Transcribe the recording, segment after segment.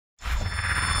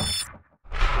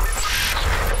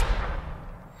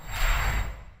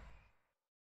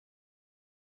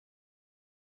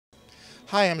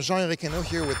Hi, I'm Jean-Eric Heno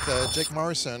here with Jake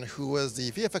Morrison, who was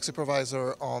the VFX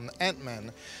Supervisor on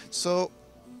Ant-Man. So,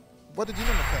 what did you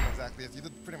do in the film exactly? You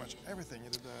did pretty much everything. You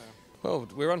did. Well,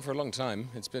 we're on for a long time.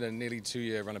 It's been a nearly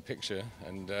 2-year run of picture,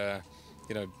 and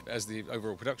you know, as the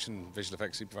overall production visual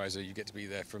effects supervisor, you get to be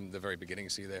there from the very beginning.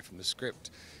 So you're there from the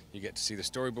script. You get to see the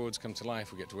storyboards come to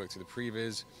life. We get to work through the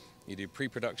previs. You do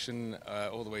pre-production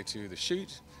all the way to the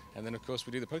shoot, and then of course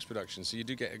we do the post-production. So you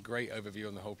do get a great overview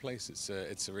on the whole place.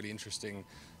 It's a really interesting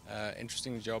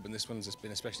job, and this one's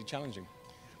been especially challenging.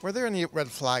 Were there any red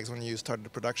flags when you started the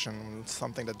production?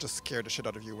 Something that just scared the shit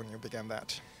out of you when you began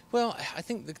that? Well, I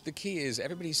think the key is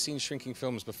everybody's seen shrinking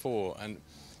films before, and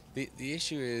the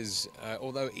issue is,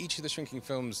 although each of the shrinking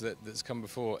films that's come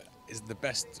before is the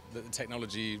best that the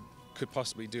technology could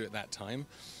possibly do at that time,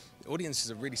 audiences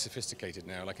are really sophisticated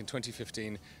now. Like in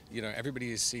 2015, you know,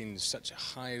 everybody has seen such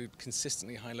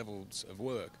consistently high levels of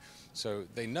work. So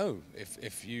they know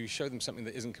if you show them something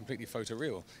that isn't completely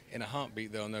photoreal, in a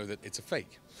heartbeat they'll know that it's a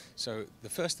fake. So the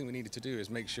first thing we needed to do is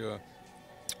make sure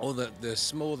all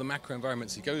the macro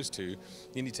environments he goes to,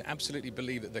 you need to absolutely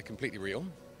believe that they're completely real.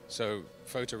 So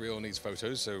photoreal needs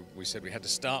photos, so we said we had to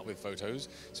start with photos,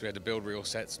 so we had to build real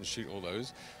sets and shoot all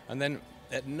those. And then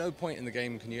at no point in the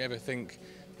game can you ever think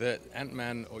that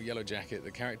Ant-Man or Yellow Jacket, the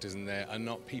characters in there, are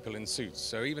not people in suits.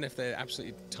 So even if they're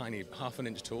absolutely tiny, half an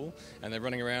inch tall, and they're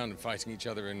running around and fighting each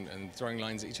other and throwing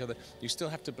lines at each other, you still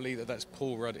have to believe that that's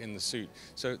Paul Rudd in the suit.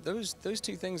 So those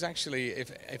two things actually,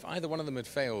 if either one of them had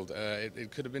failed,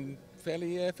 it could have been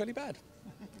fairly bad.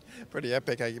 Pretty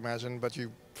epic, I imagine, but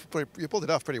you pulled it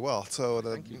off pretty well, so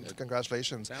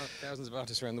congratulations. Thousands of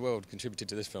artists around the world contributed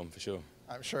to this film, for sure.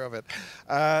 I'm sure of it.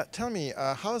 Tell me,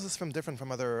 how is this film different from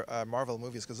other Marvel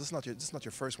movies? Because this is not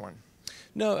your first one.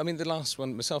 No, I mean, the last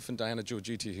one, myself and Diana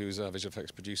Giorgiti, who's our visual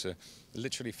effects producer,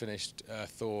 literally finished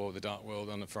Thor: The Dark World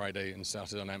on a Friday and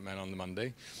started on Ant-Man on the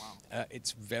Monday. Wow.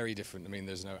 It's very different. I mean,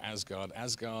 there's no Asgard.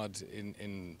 Asgard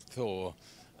in Thor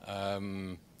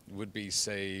would be,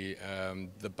 say,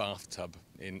 the bathtub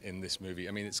in this movie.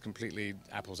 I mean, it's completely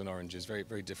apples and oranges, very,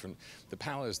 very different. The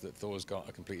powers that Thor's got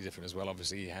are completely different as well.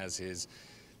 Obviously, he has his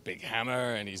big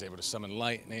hammer, and he's able to summon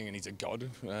lightning, and he's a god.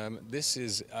 This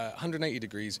is 180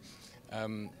 degrees.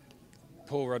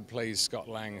 Paul Rudd plays Scott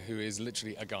Lang, who is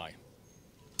literally a guy.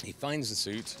 He finds the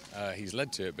suit, he's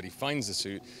led to it, but he finds the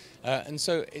suit. And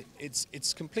so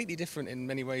it's completely different in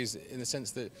many ways, in the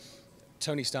sense that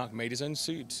Tony Stark made his own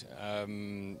suit.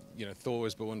 You know, Thor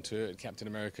was born to it. Captain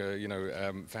America, you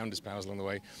know, found his powers along the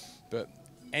way. But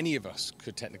any of us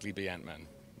could technically be Ant-Man.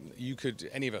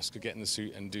 Any of us could get in the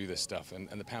suit and do this stuff, and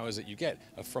the powers that you get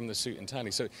are from the suit entirely.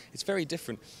 So it's very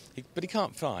different. But he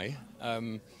can't fly.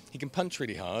 He can punch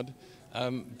really hard.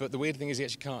 But the weird thing is he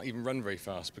actually can't even run very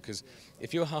fast, because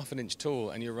if you're half an inch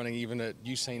tall and you're running even at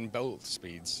Usain Bolt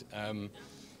speeds,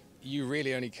 you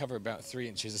really only cover about 3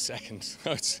 inches a second.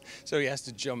 So he has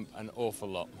to jump an awful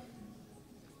lot.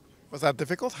 Was that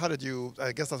difficult? How did you,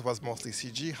 I guess that was mostly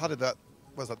CG. How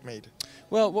was that made?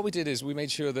 Well, what we did is we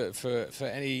made sure that for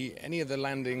any of the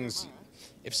landings,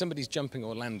 if somebody's jumping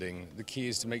or landing, the key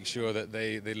is to make sure that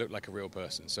they look like a real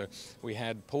person. So we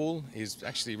had Paul, he's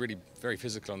actually really very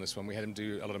physical on this one. We had him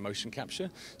do a lot of motion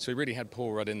capture. So we really had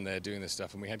Paul Rudd in there doing this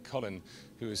stuff. And we had Colin,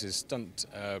 who was his stunt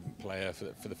player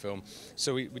for the film.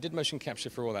 So we did motion capture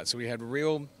for all that. So we had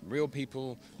real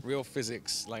people, real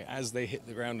physics, like as they hit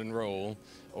the ground and roll,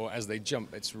 or as they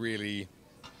jump, it's really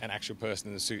an actual person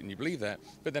in the suit, and you believe that.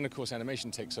 But then, of course,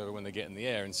 animation takes over when they get in the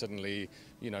air, and suddenly,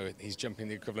 you know, he's jumping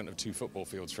the equivalent of 2 football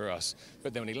fields for us.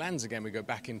 But then when he lands again, we go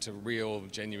back into real,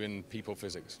 genuine people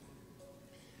physics.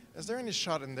 Is there any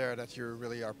shot in there that you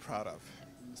really are proud of,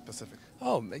 specifically?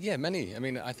 Oh, yeah, many. I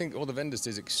mean, I think all the vendors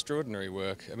did extraordinary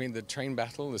work. I mean, the train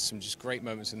battle, there's some just great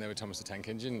moments in there with Thomas the Tank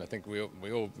Engine. I think we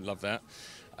all love that.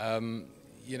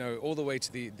 You know, all the way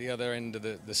to the other end of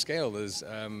the scale, there's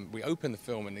we open the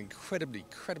film in an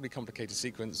incredibly complicated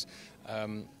sequence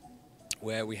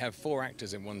where we have 4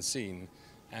 actors in one scene,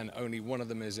 and only one of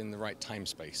them is in the right time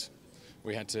space.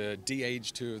 We had to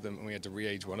de-age 2 of them, and we had to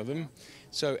re-age 1 of them.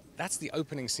 So that's the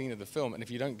opening scene of the film, and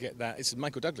if you don't get that, it's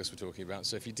Michael Douglas we're talking about,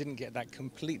 so if you didn't get that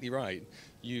completely right,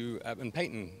 and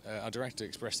Peyton, our director,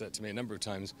 expressed that to me a number of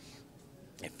times,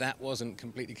 if that wasn't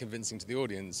completely convincing to the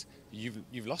audience,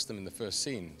 you've lost them in the first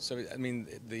scene. So I mean,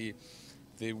 the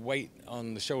weight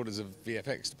on the shoulders of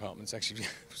VFX departments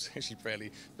was actually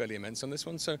fairly immense on this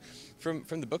one. So from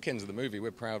the bookends of the movie, we're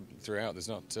proud throughout. There's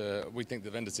not we think the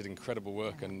vendors did incredible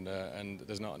work, and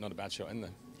there's not a bad shot in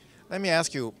there. Let me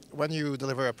ask you, when you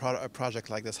deliver a project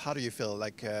like this, how do you feel?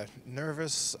 Like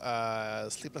nervous,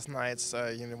 sleepless nights?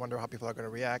 You wonder how people are going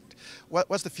to react.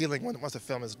 What's the feeling once the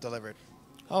film is delivered?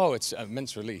 Oh, it's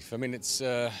immense relief. I mean, it's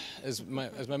as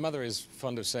my mother is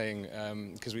fond of saying,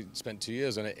 because we spent 2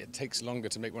 years on it. It takes longer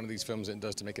to make one of these films than it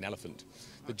does to make an elephant.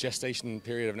 The gestation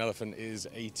period of an elephant is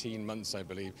 18 months, I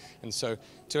believe, and so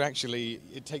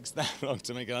it takes that long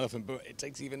to make an elephant, but it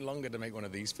takes even longer to make one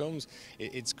of these films.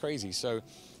 It's crazy. So,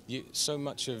 so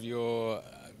much of your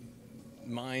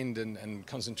mind and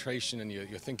concentration, and you're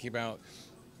thinking about.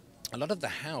 A lot of the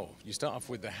how. You start off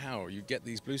with the how. You get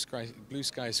these blue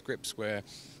sky scripts where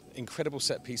incredible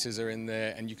set pieces are in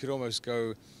there, and you could almost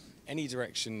go any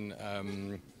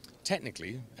direction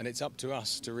technically, and it's up to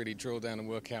us to really drill down and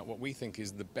work out what we think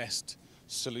is the best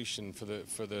solution for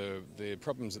the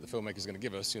problems that the filmmaker is going to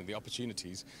give us, the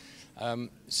opportunities.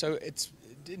 So it's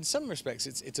in some respects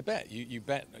it's a bet. You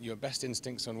bet your best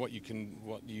instincts on what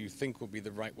you think will be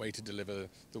the right way to deliver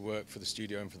the work for the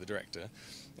studio and for the director.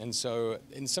 And so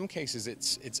in some cases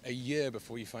it's a year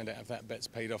before you find out if that bet's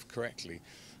paid off correctly.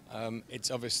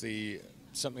 It's obviously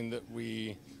something that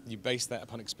you base that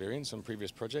upon experience on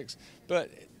previous projects, but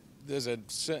there's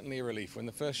certainly a relief. When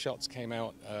the first shots came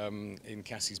out in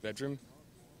Cassie's bedroom,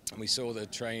 and we saw the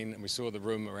train and we saw the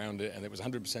room around it, and it was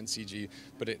 100% CG,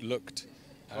 but it looked...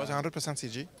 It was 100%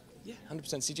 CG? Yeah, 100%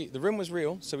 CG. The room was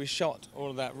real, so we shot all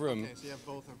of that room. Okay, so you have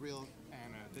both a real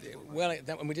and a digital. Well,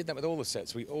 and we did that with all the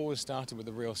sets. We always started with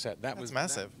a real set. That's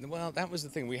massive. Well, that was the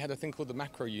thing. We had a thing called the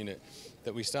macro unit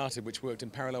that we started, which worked in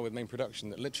parallel with main production,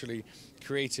 that literally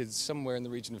created somewhere in the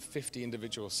region of 50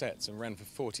 individual sets and ran for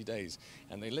 40 days.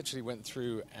 And they literally went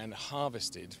through and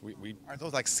harvested. Are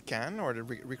those like scanned or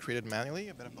recreated manually?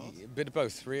 A bit of both? A bit of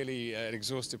both. Really an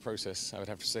exhaustive process, I would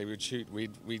have to say.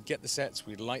 We'd get the sets,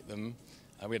 we'd light them.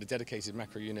 We had a dedicated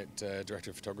macro unit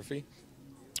director of photography.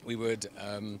 We would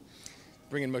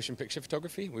bring in motion picture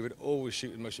photography. We would always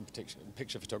shoot in motion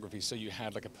picture photography, so you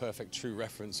had like a perfect true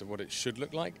reference of what it should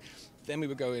look like. Then we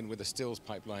would go in with a stills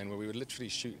pipeline where we would literally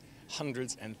shoot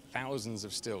hundreds and thousands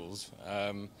of stills.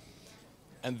 And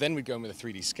then we'd go in with a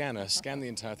 3D scanner, scan the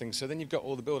entire thing. So then you've got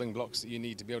all the building blocks that you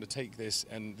need to be able to take this,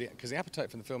 and because the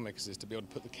appetite from the filmmakers is to be able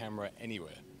to put the camera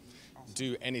anywhere,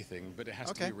 do anything, but it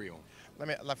has to be real. Let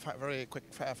me very quick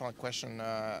final question.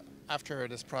 After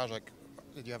this project,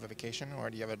 did you have a vacation or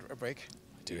do you have a break?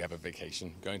 I do have a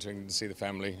vacation. Going to England to see the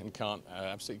family, and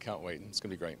absolutely can't wait. It's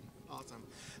going to be great. Awesome.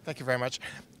 Thank you very much.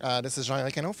 This is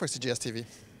Jean-Eric Cano for CGS TV.